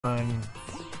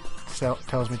Rosemon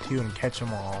tells me to and catch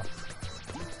them all.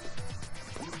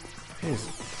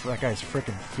 That guy's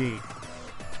freaking feet.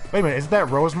 Wait a minute, is that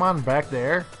Rosemon back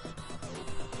there?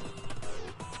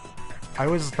 I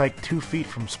was like 2 feet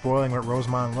from spoiling what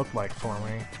Rosemon looked like for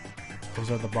me.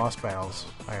 Those are the boss battles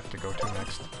I have to go to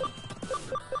next.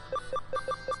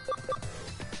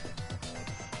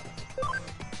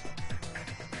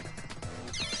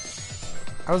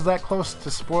 I was that close to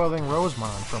spoiling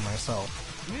Rosemon for myself.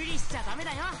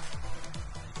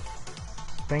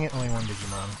 Dang it, only one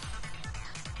Digimon.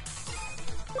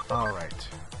 Alright.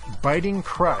 Biting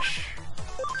Crush.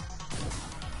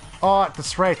 Oh,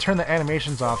 that's right, turn the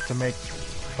animations off to make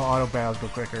the auto battles go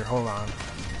quicker. Hold on.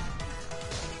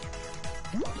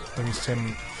 Let me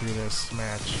sim through this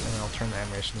match and then I'll turn the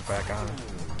animations back on.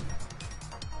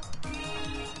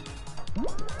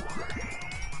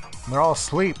 And they're all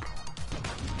asleep.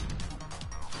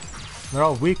 They're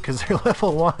all weak because they're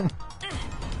level 1.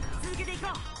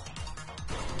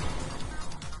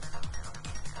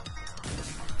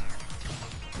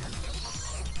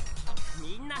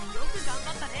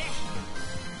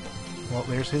 Well,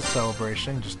 there's his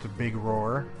celebration, just a big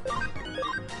roar.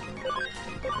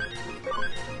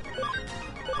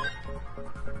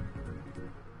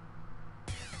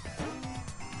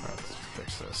 Let's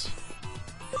fix this.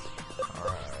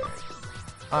 Alright.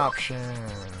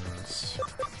 Options.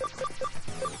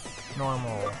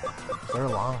 Normal. They're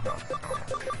long. No.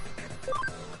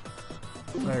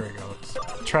 There we go. Let's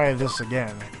try this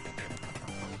again.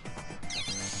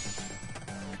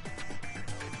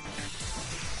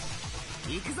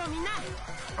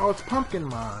 Oh, it's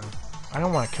Pumpkinmon. I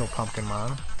don't want to kill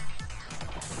Pumpkinmon.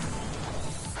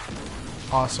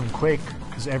 Awesome Quake,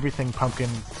 because everything Pumpkin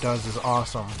does is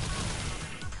awesome.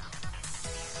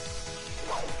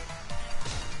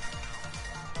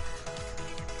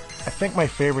 I think my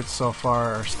favorites so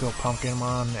far are still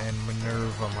Pumpkinmon and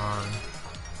Minervamon.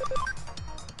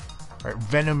 Alright,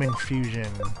 Venom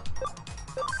Infusion.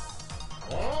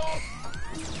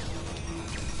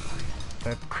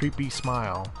 That creepy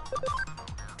smile.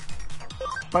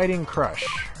 Biting Crush.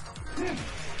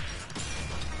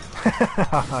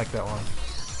 I like that one.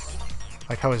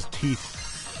 Like how his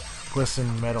teeth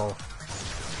glisten metal.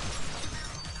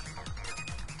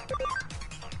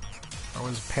 What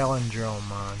was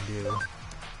Palindromon do?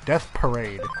 Death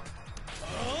Parade.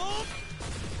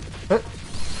 It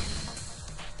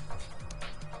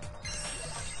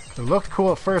looked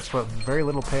cool at first, but very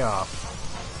little payoff.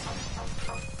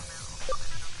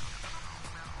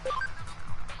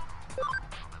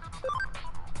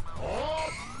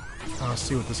 Let's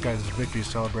see what this guy's victory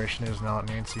celebration is now that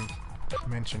Nancy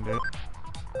mentioned it.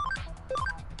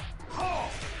 I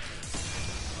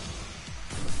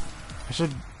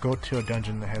should go to a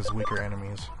dungeon that has weaker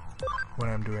enemies when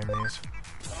I'm doing these.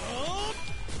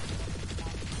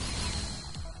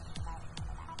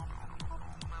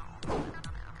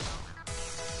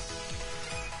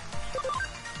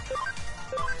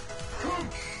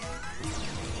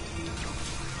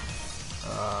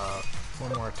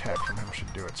 One more attack from him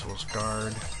should do it, so let's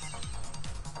guard.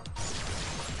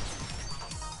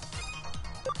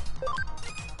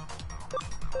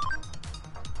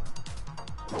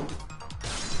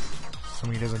 So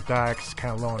he doesn't die because he's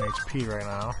kind of low on HP right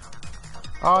now.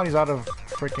 Oh, and he's out of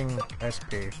freaking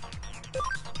SP.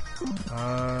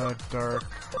 Dark,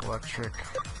 electric.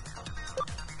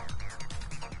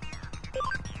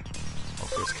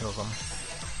 Hopefully this kills him.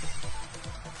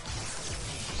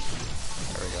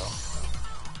 There we go.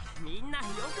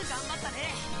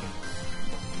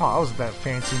 Oh, that wasn't that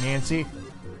fancy, Nancy.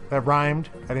 That rhymed.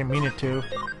 I didn't mean it to.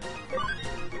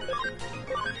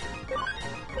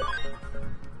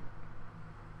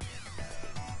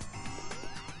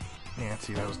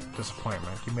 Nancy, that was a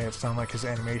disappointment. You made it sound like his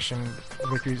animation,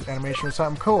 Victory's animation was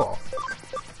something cool.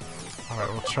 Alright,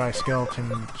 we'll try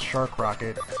Skeleton Shark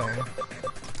Rocket thing.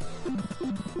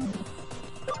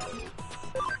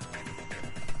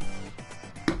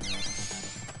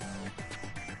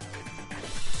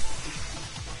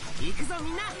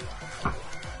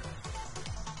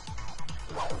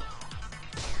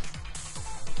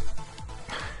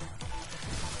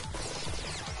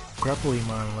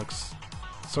 Grepplemon looks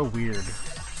so weird.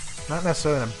 Not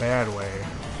necessarily in a bad way.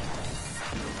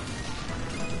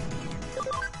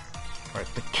 Alright,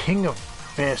 the King of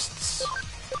Fists.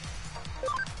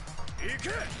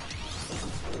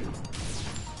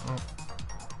 Oh,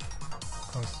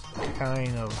 that was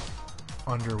kind of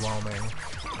underwhelming.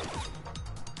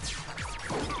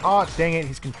 Oh, dang it,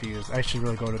 he's confused. I should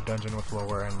really go to dungeon with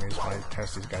lower enemies when I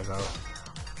test these guys out.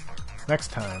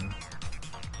 Next time.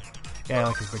 Yeah, I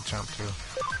like his big jump too.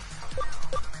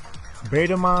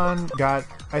 Betamon got...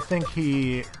 I think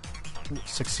he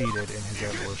succeeded in his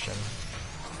evolution.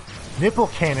 Nipple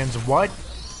cannons, what?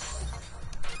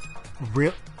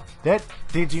 Real? That...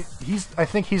 Did you... I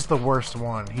think he's the worst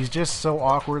one. He's just so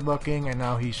awkward looking, and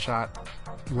now he shot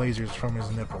lasers from his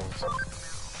nipples.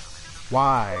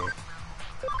 Why?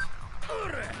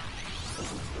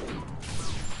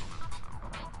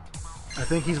 I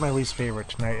think he's my least favorite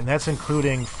tonight, and that's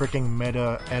including freaking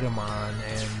Meta Edamon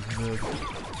and the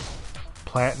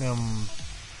Platinum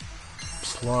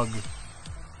Slug.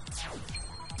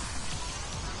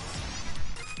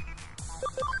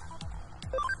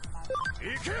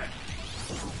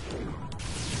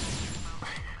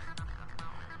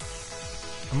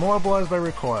 Immobilized by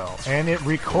recoil, and it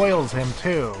recoils him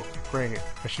too. Great.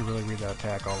 I should really read that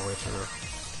attack all the way through.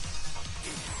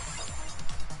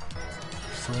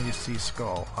 Facility C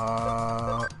Skull.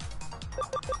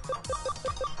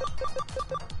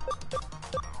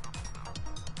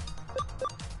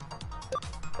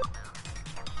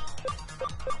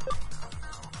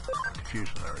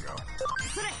 Confusion, there we go.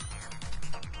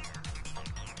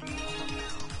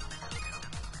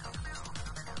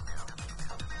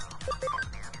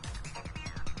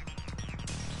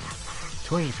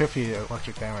 250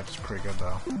 electric damage is pretty good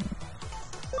though.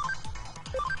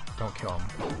 Don't kill him.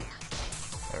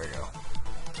 There we go.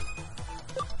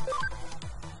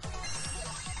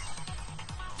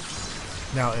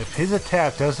 Now, if his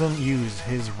attack doesn't use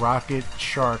his rocket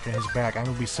shark in his back, I'm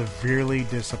going to be severely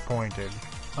disappointed.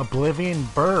 Oblivion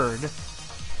Bird.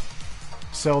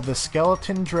 So the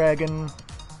skeleton dragon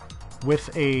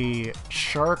with a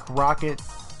shark rocket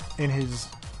in his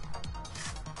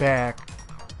back,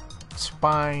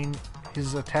 spine,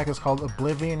 his attack is called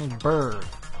Oblivion Bird.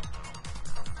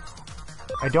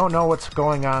 I don't know what's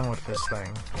going on with this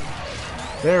thing.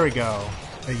 There we go.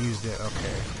 I used it.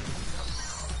 Okay.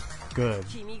 Good.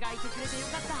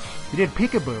 He did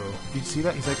peekaboo. Did you see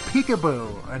that? He's like,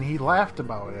 peekaboo! And he laughed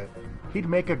about it. He'd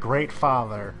make a great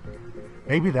father.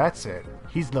 Maybe that's it.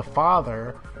 He's the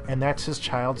father, and that's his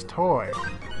child's toy.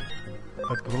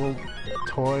 Like a little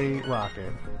toy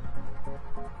rocket.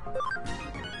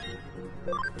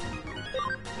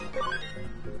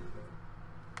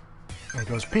 And he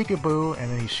goes peekaboo, and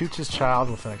then he shoots his child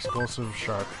with an explosive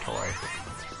shark toy.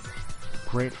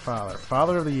 Great father.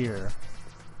 Father of the year.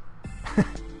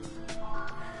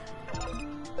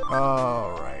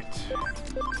 Alright.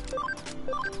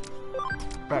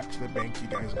 Back to the bank you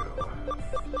guys go.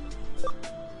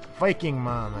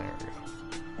 Vikingmon, there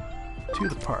we go. To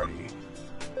the party.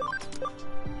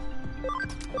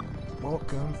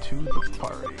 Welcome to the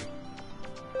party.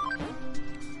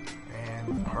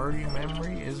 And party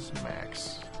memory is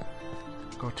max.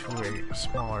 Go to a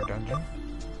smaller dungeon.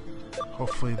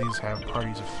 Hopefully these have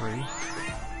parties of 3.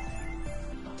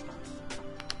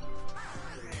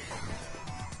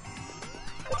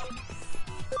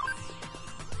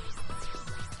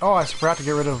 Oh, I forgot to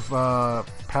get rid of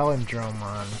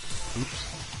Palindromon. Oops.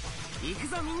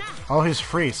 Oh, he's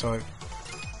free, so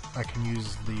I can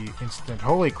use the instant.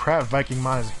 Holy crap,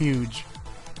 Vikingmon is huge.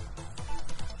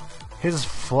 His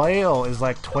flail is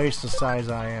like twice the size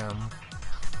I am.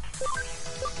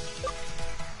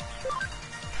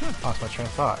 Lost my train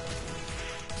of thought.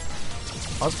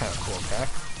 Oh, that's kind of a cool attack.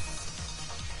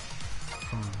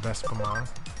 From Vespamon.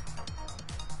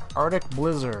 Arctic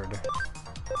Blizzard.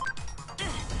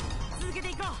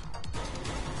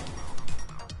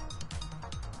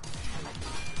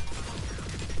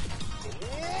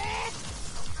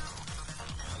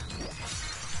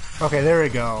 Okay, there we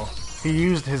go. He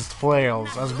used his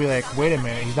flails. I was gonna be like, wait a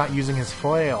minute, he's not using his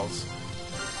flails.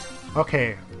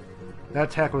 Okay, that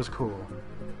attack was cool.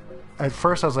 At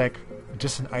first I was like,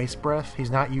 just an ice breath?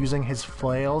 He's not using his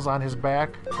flails on his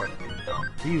back? But no,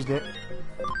 he used it.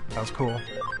 That was cool.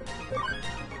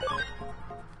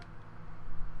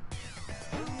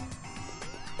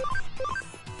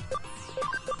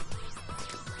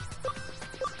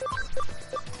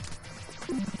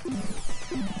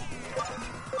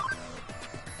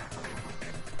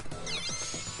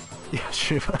 Yeah,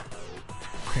 Shiva.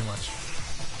 Pretty much.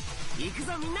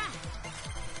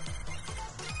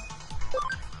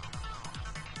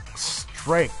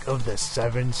 Strike of the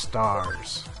 7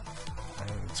 stars. And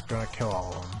it's gonna kill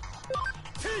all of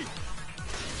them.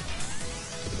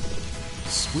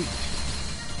 Sweet.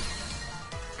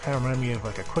 Kinda reminded me of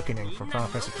like a quickening from Final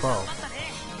Fantasy 12.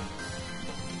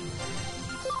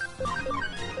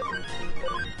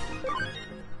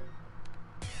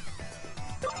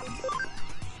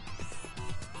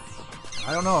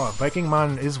 I don't know,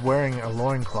 Vikingmon is wearing a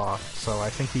loincloth, so I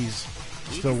think he's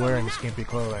still wearing skimpy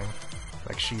clothing,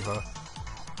 like Shiva.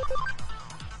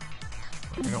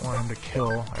 We don't want him to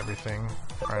kill everything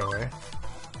right away.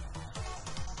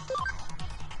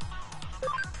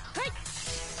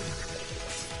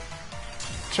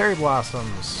 Cherry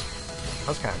blossoms.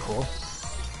 That's kind of cool.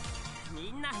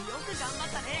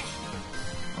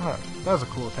 Oh, that was a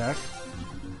cool attack.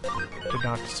 Did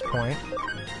not disappoint.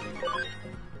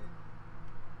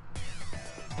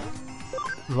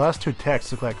 The last two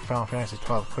attacks look like Final Fantasy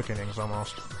XII quickenings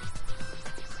almost.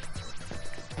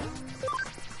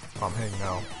 Oh, I'm hitting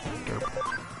no. Derp.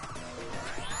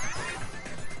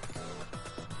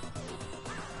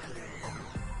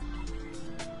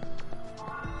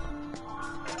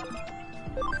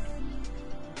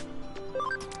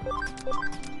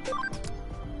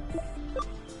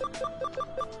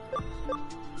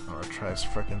 Oh, try this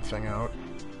frickin' thing out.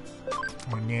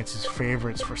 One of Nancy's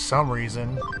favorites for some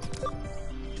reason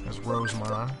is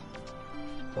Rosemon.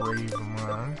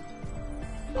 Ravemon.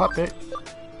 Puppet.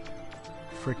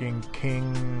 Freaking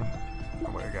King.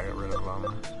 Oh wait, I gotta get rid of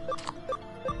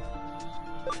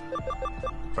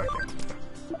Viking.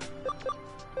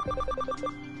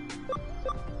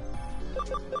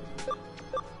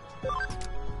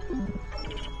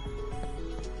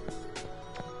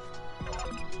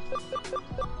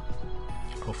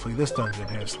 Hopefully this dungeon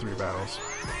has 3 battles.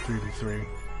 3v3.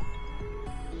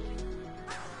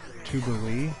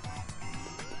 Tubulee.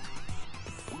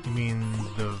 You mean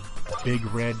the big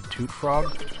red toot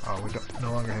frog? Oh, we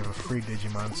no longer have a free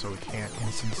Digimon, so we can't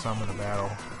instant summon a battle.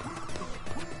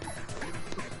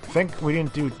 I think we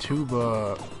didn't do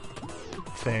Tuba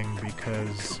thing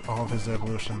because all of his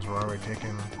evolutions were already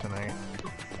taken tonight.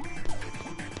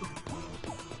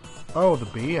 Oh, the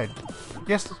bee?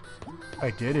 Yes, I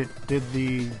did. It did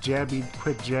the jabby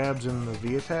quick jabs and the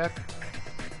V attack.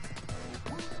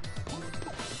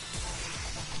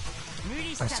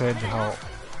 I said how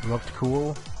it looked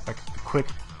cool, like the quick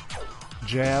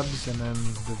jabs and then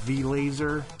the V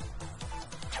laser.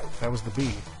 That was the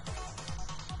bee.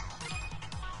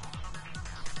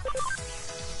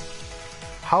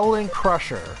 Howling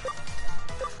Crusher.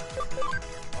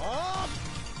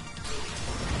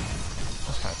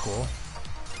 That's kind of cool.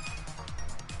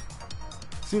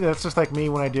 See, that's just like me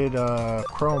when I did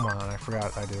Chromon. I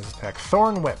forgot I did his attack.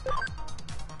 Thorn Whip.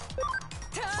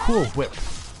 Cool Whip.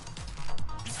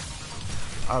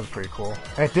 That was pretty cool.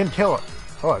 And it didn't kill it.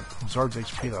 Oh, it absorbs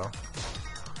HP though.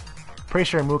 Pretty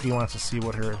sure Mookie wants to see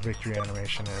what her victory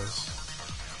animation is.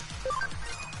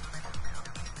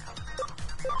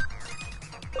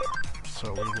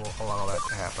 So we will allow that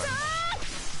to happen.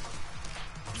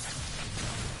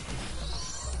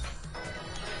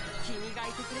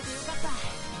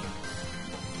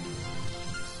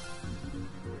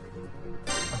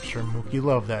 I'm sure Mookie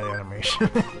loved that animation.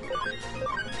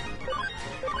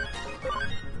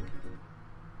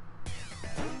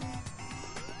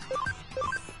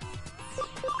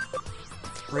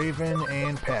 Raven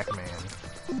and Pac-Man.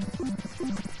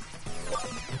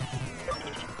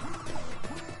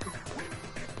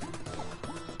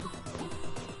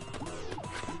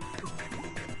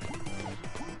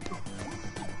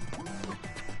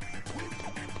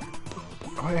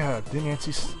 Oh yeah, didn't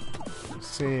Nancy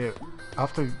say it? I'll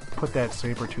have to put that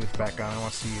Sabertooth back on. I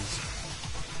want to see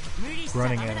his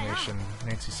running animation.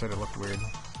 Nancy said it looked weird.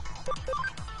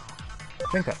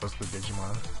 I think that was the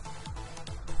Digimon.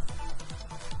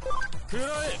 That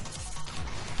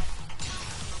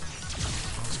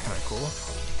was kind of cool.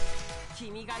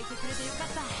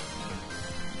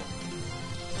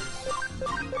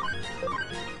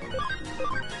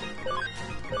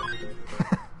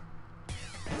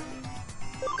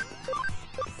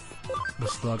 The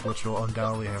slug, which will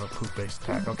undoubtedly have a poop-based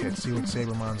attack. Okay, let's see what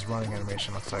Sabermon's running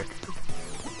animation looks like.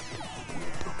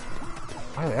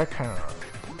 Wow, that kind of...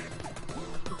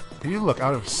 You look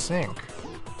out of sync.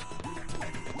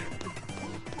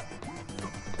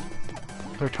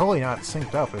 They're totally not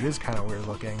synced up. It is kind of weird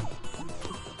looking.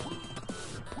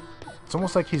 It's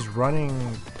almost like he's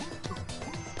running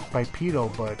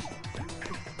bipedal, but...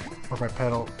 or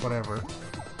bipedal, whatever.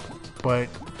 But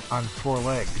on 4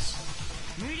 legs.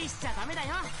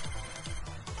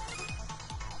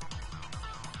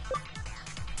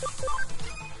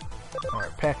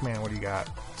 Alright, Pac-Man, what do you got?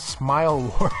 Smile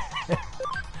War.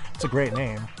 It's a great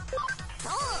name.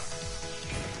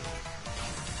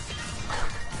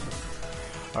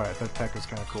 Alright, that tech is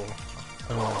kind of cool.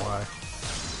 I don't know why.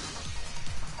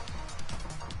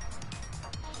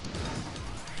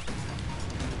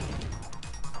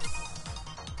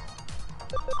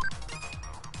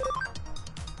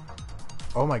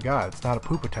 Oh my god, it's not a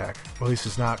poop attack. At least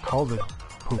it's not called a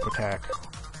poop attack.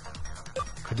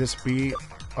 Could this be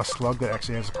a slug that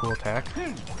actually has a cool attack?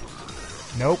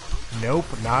 Nope. Nope,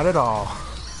 not at all.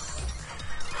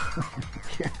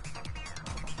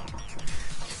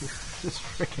 This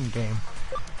freaking game.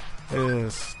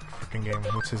 This freaking game.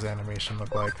 What's his animation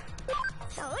look like?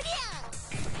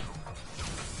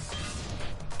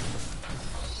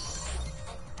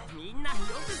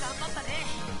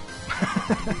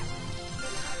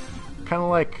 Kind of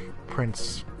like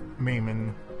Prince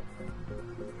Maimon.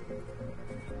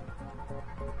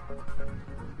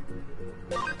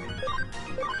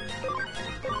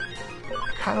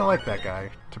 Kind of like that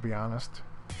guy, to be honest.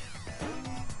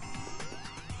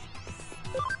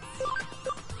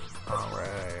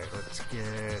 Alright, let's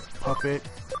get Puppet.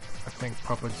 I think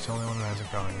Puppet's the only one that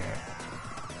hasn't gone yet.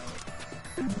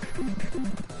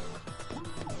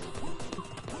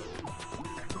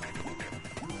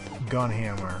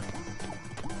 Gunhammer.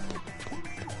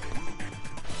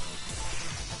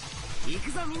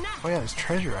 Oh yeah, there's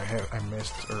treasure I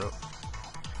missed earlier.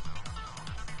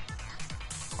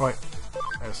 Oh wait,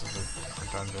 this is a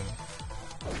different dungeon.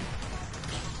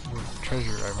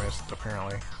 Treasure I missed,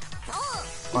 apparently. Oh,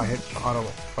 I hit auto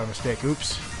by mistake.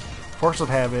 Oops. Force of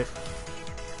habit.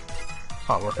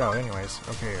 Oh, it worked out anyways.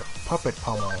 Okay, Puppet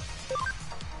Pummel.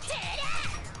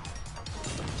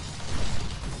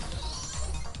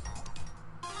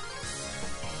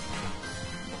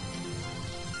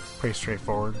 Pretty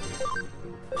straightforward.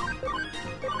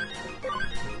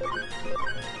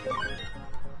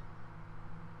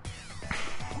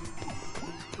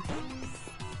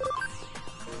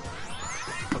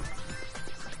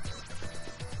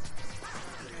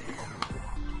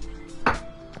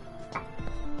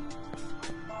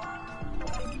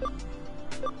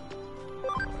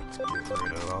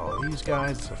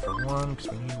 Guys, except for one,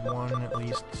 because we need one at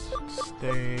least to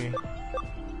stay.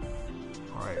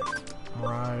 Alright,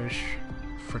 Mirage,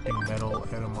 freaking Metal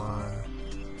Edamon,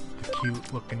 the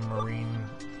cute looking marine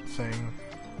thing,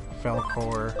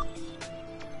 Falcor,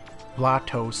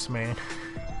 Blatos, man.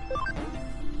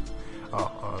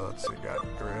 oh, let's see, got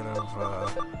rid of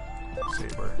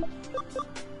Saber.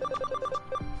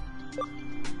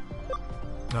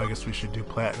 No, I guess we should do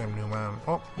Platinum Numon.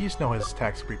 Oh, you just know his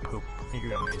attack's pretty poop. You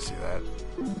don't need to see that.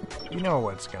 You know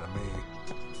what it's gonna be.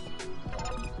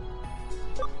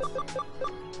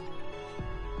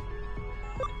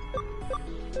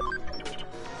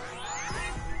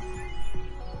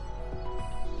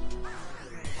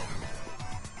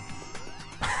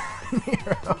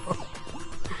 Nero.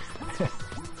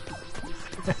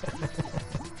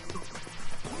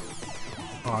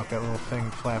 Oh, that little thing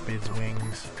flapping his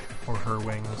wings. Or her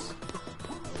wings.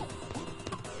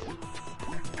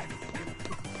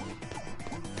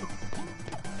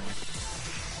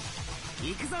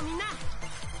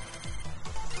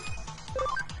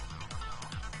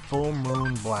 Full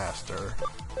Moon Blaster.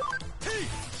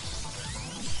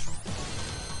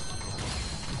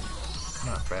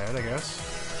 Not bad, I guess.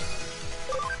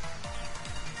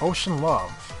 Ocean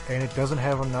Love. And it doesn't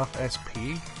have enough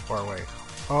SP? Or wait.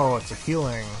 Oh, it's a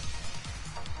healing.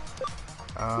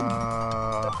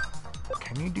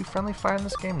 Can you do friendly fire in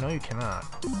this game? No, you cannot.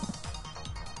 We'll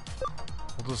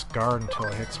just guard until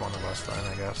it hits one of us then,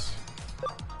 I guess.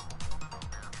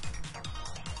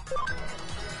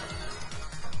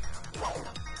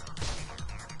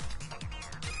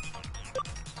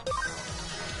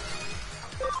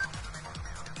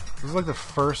 This is like the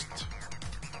first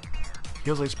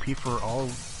heals HP for all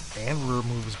and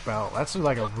removes belt. That's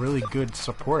like a really good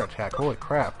support attack. Holy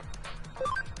crap.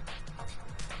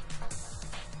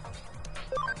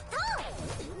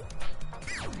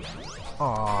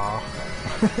 Aww.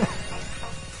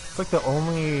 It's like the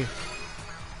only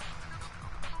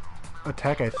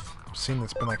attack I've seen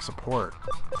that's been like support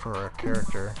for a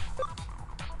character.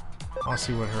 I'll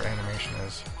see what her animation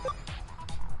is.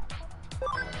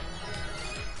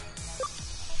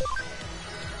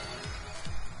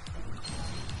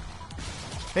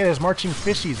 Hey, there's marching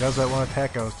fishies. That was that one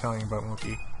attack I was telling you about,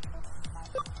 Mookie.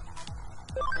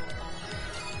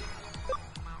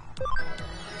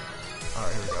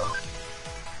 Alright, here we go.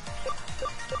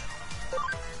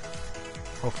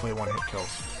 Hopefully one hit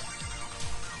kills.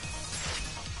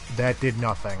 That did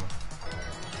nothing.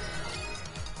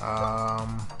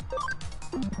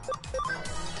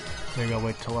 Maybe I'll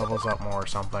wait till levels up more or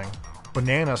something.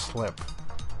 Banana Slip.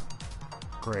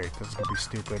 Great, this is gonna be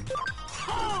stupid.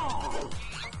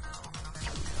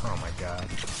 Oh my god.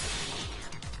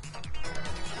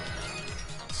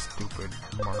 Stupid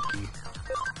monkey.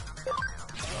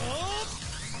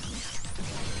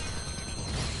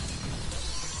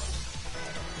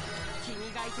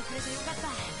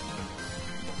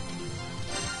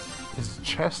 His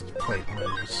chest plate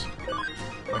moves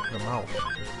like the mouth.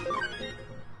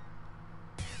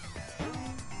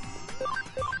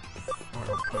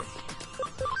 put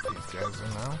these guys in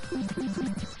now.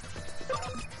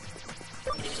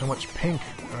 There's so much pink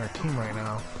on our team right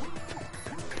now.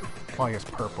 Well, I guess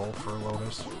purple for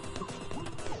Lotus.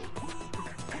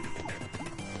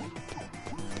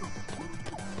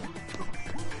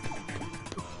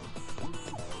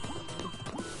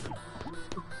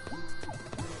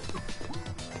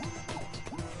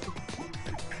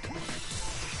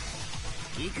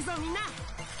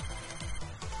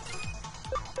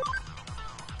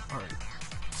 Alright.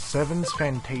 Seven's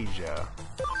Fantasia.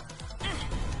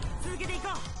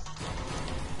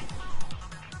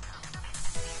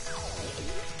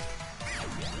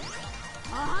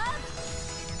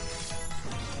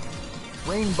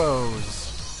 Rainbows.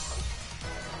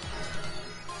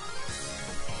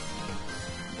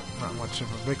 Not much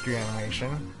of a victory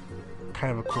animation.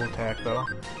 Kind of a cool attack though.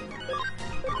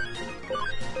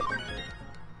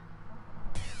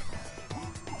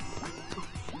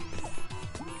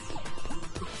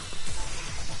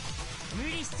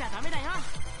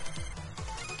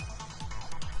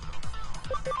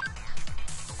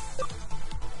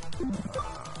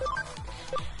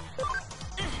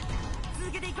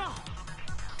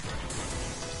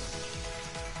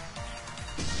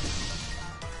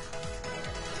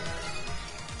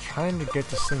 Trying to get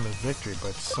this thing to victory, but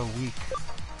it's so weak.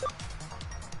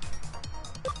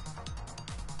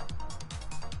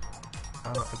 I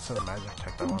don't know if it's a magic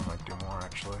tech. That one might do more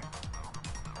actually.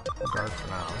 Guard for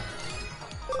now.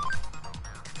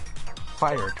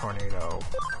 Fire tornado.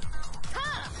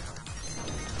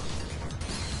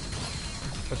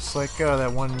 It's like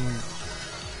that one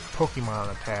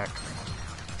Pokemon attack.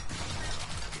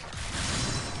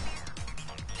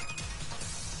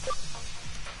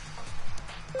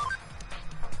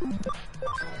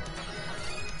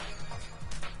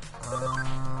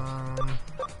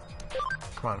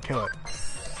 Come on, kill it.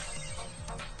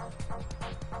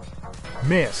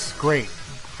 Miss. Great.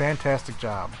 Fantastic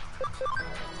job.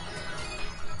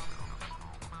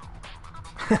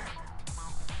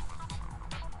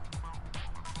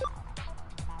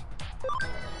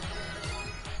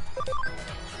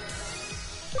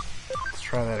 Let's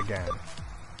try that again.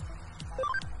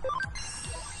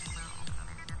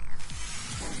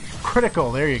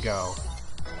 Critical, there you go.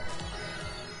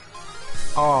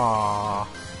 Aww.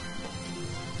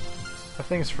 That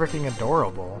thing's freaking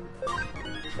adorable.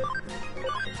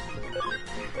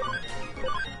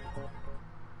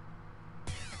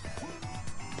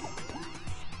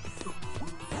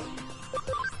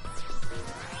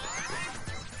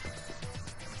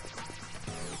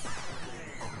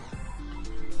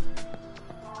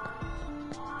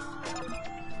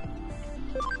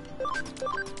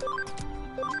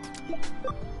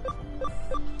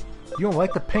 You don't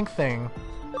like the pink thing?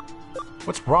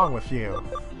 What's wrong with you?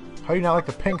 How do you not like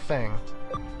the pink thing?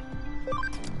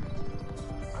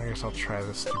 I guess I'll try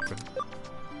this stupid...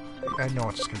 I know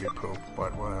it's just gonna be poop,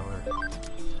 but whatever.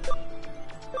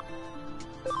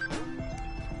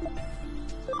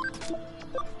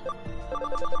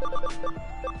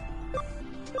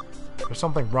 There's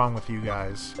something wrong with you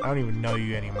guys. I don't even know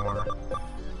you anymore.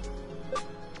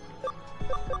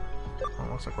 Oh,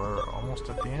 looks like we're almost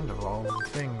at the end of all the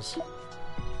things.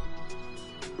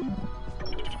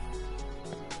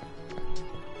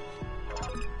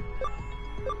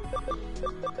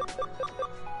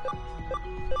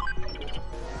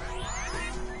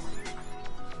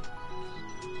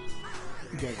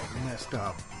 You guys are messed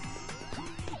up.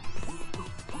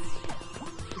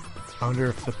 I wonder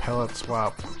if the pellet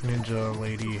swap Ninja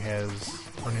Lady has,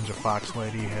 or Ninja Fox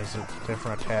Lady has a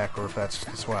different attack, or if that's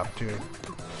just a swap too.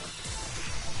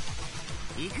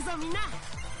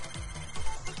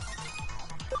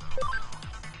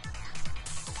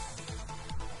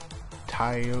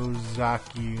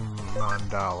 Taiozaki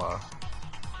Mandala.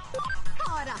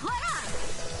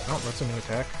 Oh, that's a new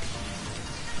attack.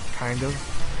 Kind of.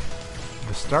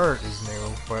 The start is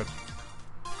new, but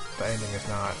the ending is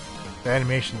not. The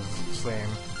animation is the same.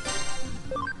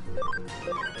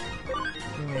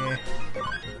 Meh.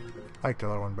 I like the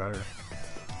other one better.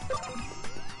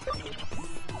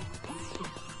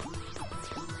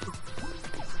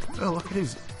 Oh, look at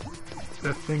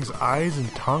that thing's eyes and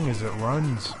tongue as it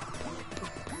runs.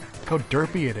 Look how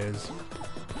derpy it is.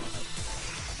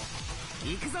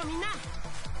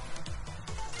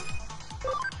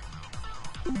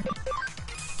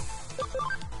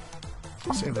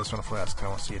 I'll save this one for last because I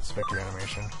want to see its victory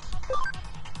animation.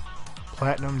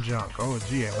 Platinum Junk. Oh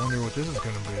gee, I wonder what this is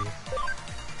going to be.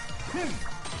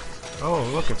 Oh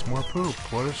look, it's more poop.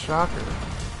 What a shocker.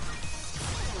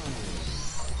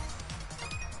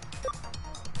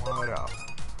 What a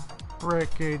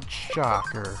frickin'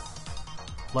 shocker.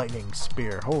 Lightning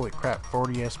Spear. Holy crap,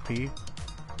 40 SP.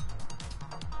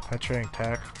 Penetrating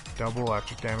attack, double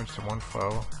electric damage to one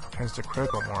foe. Tends to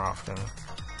critical more often.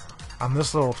 On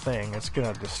this little thing, it's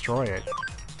gonna destroy it.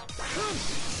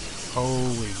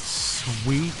 Holy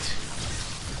sweet.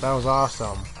 That was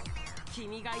awesome.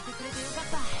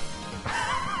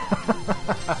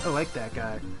 I like that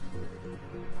guy.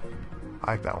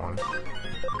 I like that one.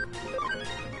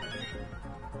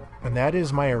 And that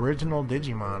is my original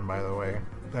Digimon, by the way.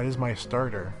 That is my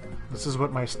starter. This is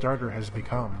what my starter has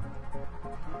become.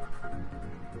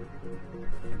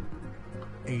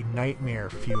 A nightmare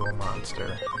fuel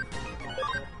monster.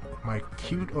 My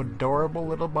cute, adorable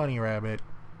little bunny rabbit.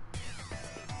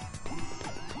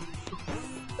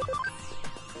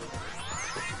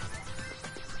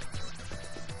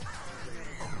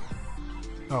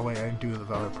 Oh wait, I didn't do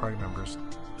the other party members.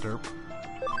 Derp.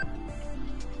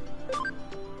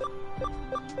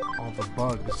 All the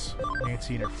bugs.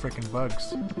 Nancy and her frickin'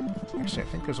 bugs. Actually, I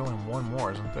think there's only one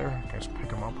more, isn't there? I can just pick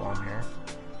them up while I'm here.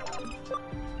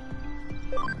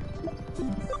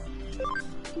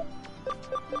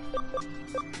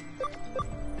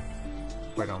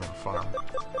 Right on the farm.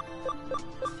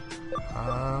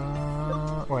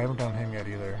 Oh, I haven't done him yet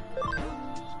either.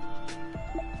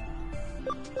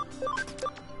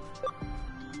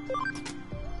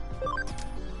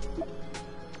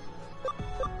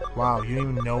 Wow, you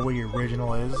don't even know where your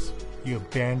original is? You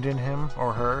abandoned him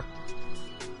or her?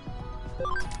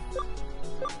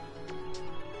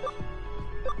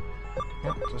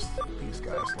 Yep, just these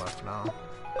guys left now.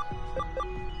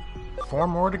 4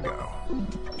 more to go.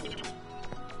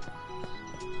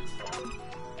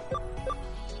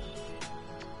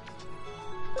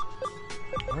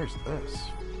 Where's this?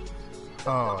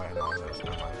 Oh, I know this.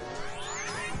 Never mind.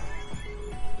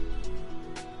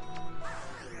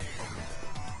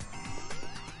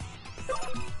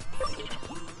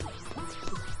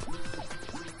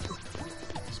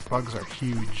 These bugs are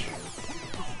huge.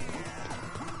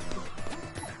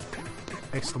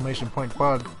 Exclamation point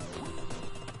bug.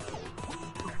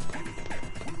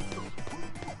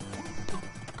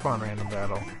 Come on, random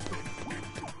battle.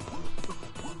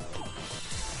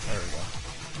 There we go.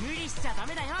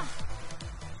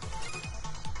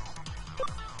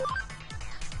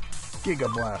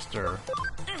 Giga Blaster.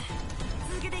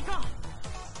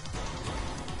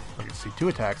 I can see 2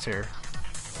 attacks here.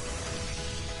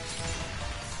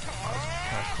 Oh, that's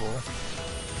kind of cool.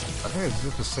 I think it's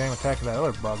just the same attack that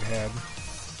other bug had.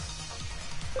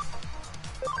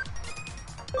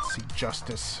 Let's see,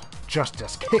 Justice.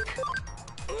 Justice Kick!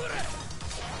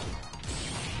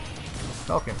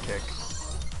 Falcon Kick.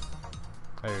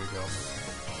 There you go.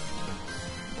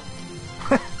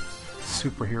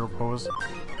 Superhero pose.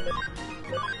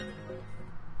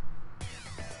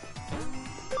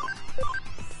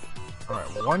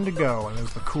 Alright, 1 to go, and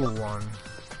there's the cool one.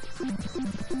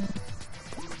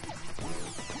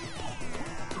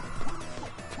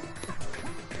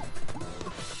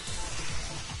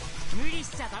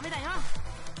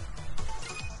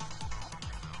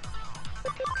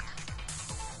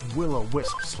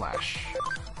 Will-O-Wisp Slash.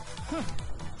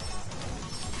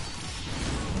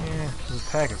 Yeah, his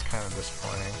attack is kind of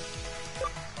disappointing.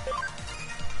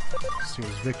 Let's see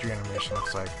what his victory animation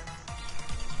looks like.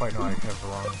 Wait, no, I have the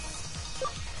wrong.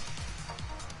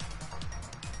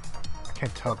 I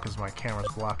can't tell because my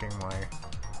camera's blocking my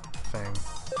thing.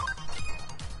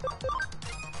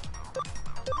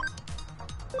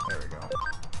 There we go.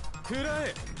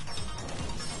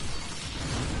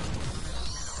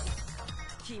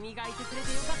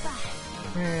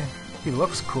 He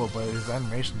looks cool, but his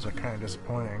animations are kind of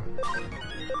disappointing.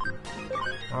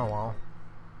 Oh well.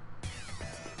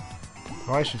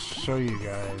 What I should show you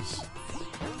guys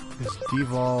is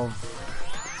devolve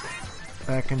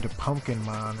back into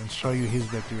Pumpkinmon and show you his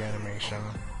victory animation.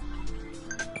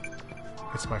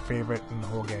 It's my favorite in the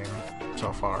whole game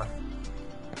so far.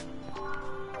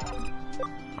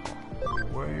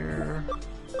 Where...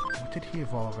 what did he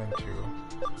evolve into?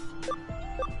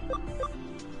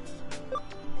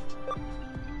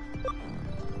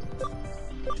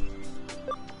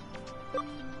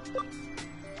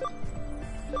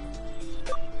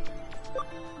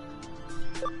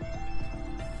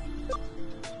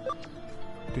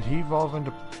 Did he evolve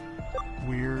into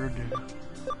weird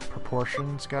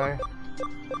proportions guy?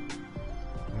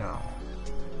 No.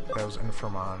 That was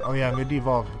Inframon. Oh yeah, I'm gonna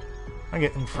devolve. I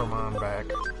get Inframon back.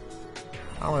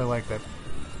 I don't really like that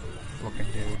looking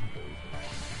dude.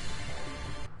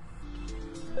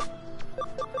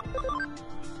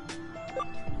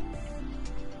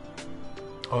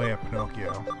 Oh yeah,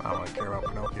 Pinocchio. I don't really care about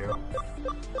Pinocchio.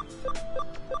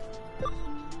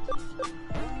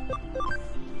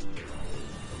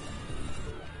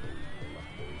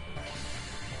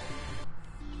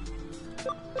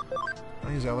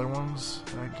 these other ones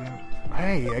that I didn't...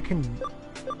 Hey, I can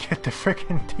get the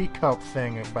frickin' teacup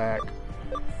thing back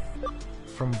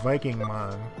from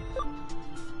Vikingmon.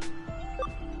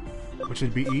 Which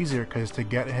would be easier, because to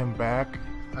get him back,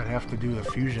 I'd have to do the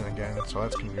fusion again, so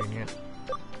that's convenient.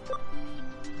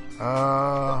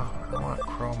 I want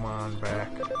Chromon back.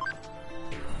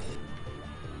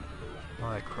 I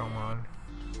like Chromon.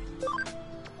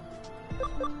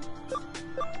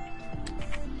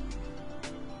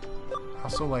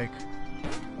 Also like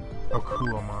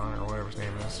Okuamon, or whatever his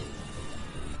name is.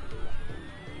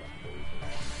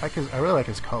 I really like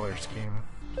his color scheme.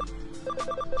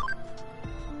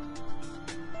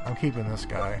 I'm keeping this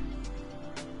guy.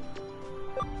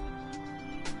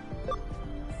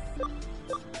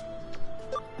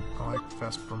 I like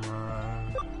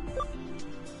Vespermon.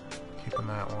 Keeping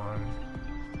that one.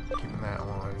 Keeping that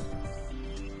one.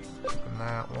 Keeping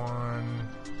that one.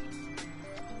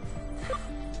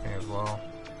 May as well.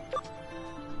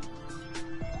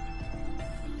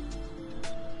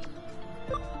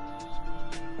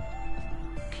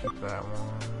 Keep that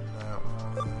one,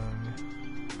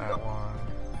 that one.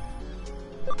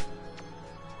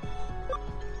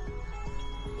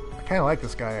 I kinda like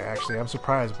this guy, actually. I'm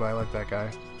surprised, but I like that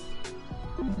guy.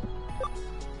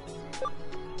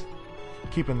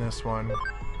 Keeping this one.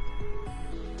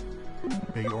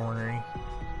 Big Ornery.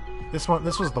 This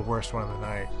was the worst one of the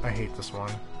night. I hate this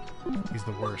one. He's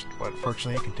the worst, but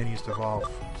fortunately it continues to evolve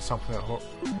to something that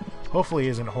hopefully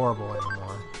isn't horrible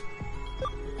anymore.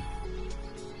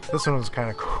 This one was kind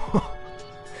of cool.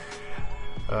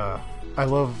 I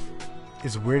love,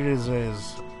 as weird as it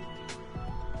is,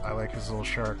 I like his little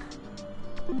shark.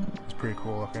 It's pretty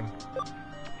cool looking.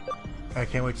 I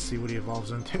can't wait to see what he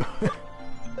evolves into.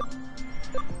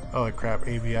 Holy crap,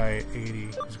 ABI 80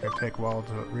 is going to take a while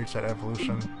to reach that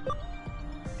evolution.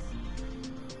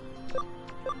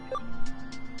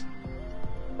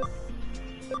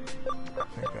 I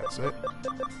think that's it.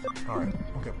 Alright,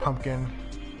 we'll get Pumpkin.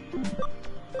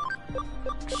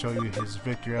 Show you his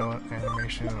Victreal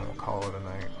animation and we'll call it a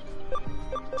night.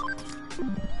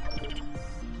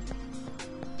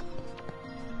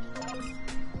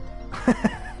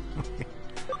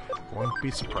 Won't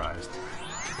be surprised.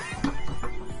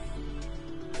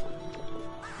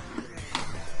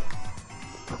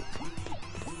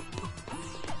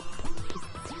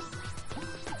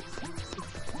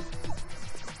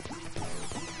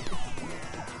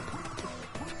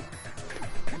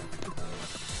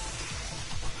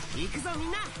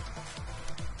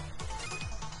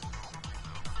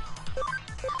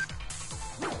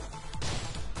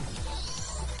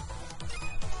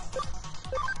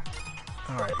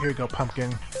 Alright, here we go, Pumpkin.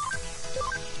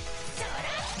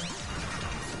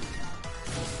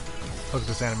 Look at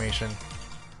this animation.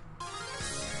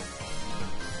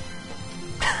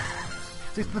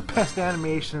 It's the best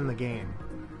animation in the game.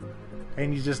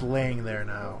 And he's just laying there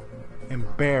now.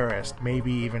 Embarrassed,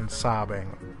 maybe even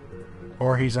sobbing.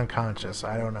 Or he's unconscious,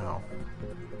 I don't know.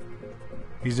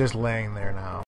 He's just laying there now.